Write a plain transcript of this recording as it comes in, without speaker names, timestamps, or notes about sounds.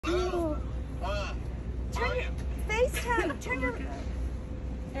turn your FaceTime. Turn your.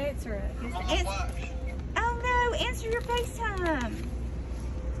 Answer it. Oh no! Answer your FaceTime.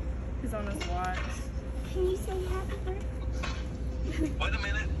 He's on his watch. Can you say happy birthday? Wait a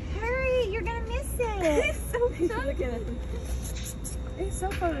minute. Hurry! You're gonna miss it. He's so look at him. He's so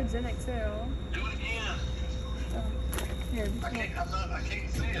photogenic too. Do it again. Oh, here. I can't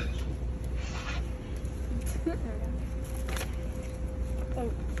see it. There we go.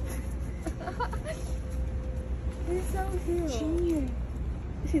 Oh. He's so cute. Junior.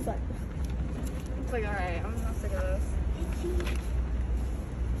 She's like, it's like, alright, I'm not sick of this.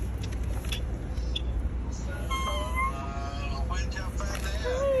 Wait till I find that.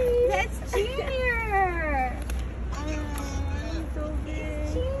 That's Junior. He's so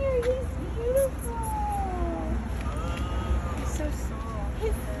big. Junior, he's beautiful. He's so soft.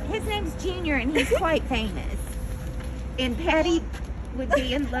 His name's Junior, and he's quite famous. And Patty would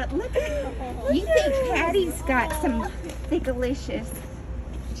be in love. Look at him. You think Patty's got some thickalicious.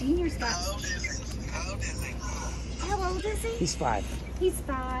 Junior's got. How old is he? How old is he? How old is he? He's 5. He's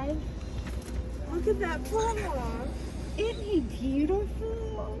 5. Look at that plumber. Isn't he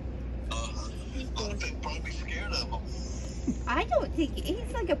beautiful? I'd probably scared of him. I don't think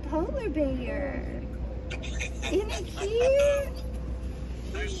he's like a polar bear. Isn't he cute?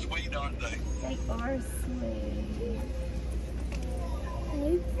 They're sweet, aren't they? They are sweet.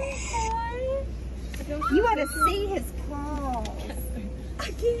 You ought to see his paws.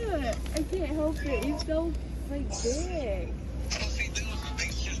 I can't help it. He's so like big. What's he doing?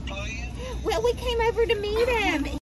 He's just playing? Well, we came over to meet him.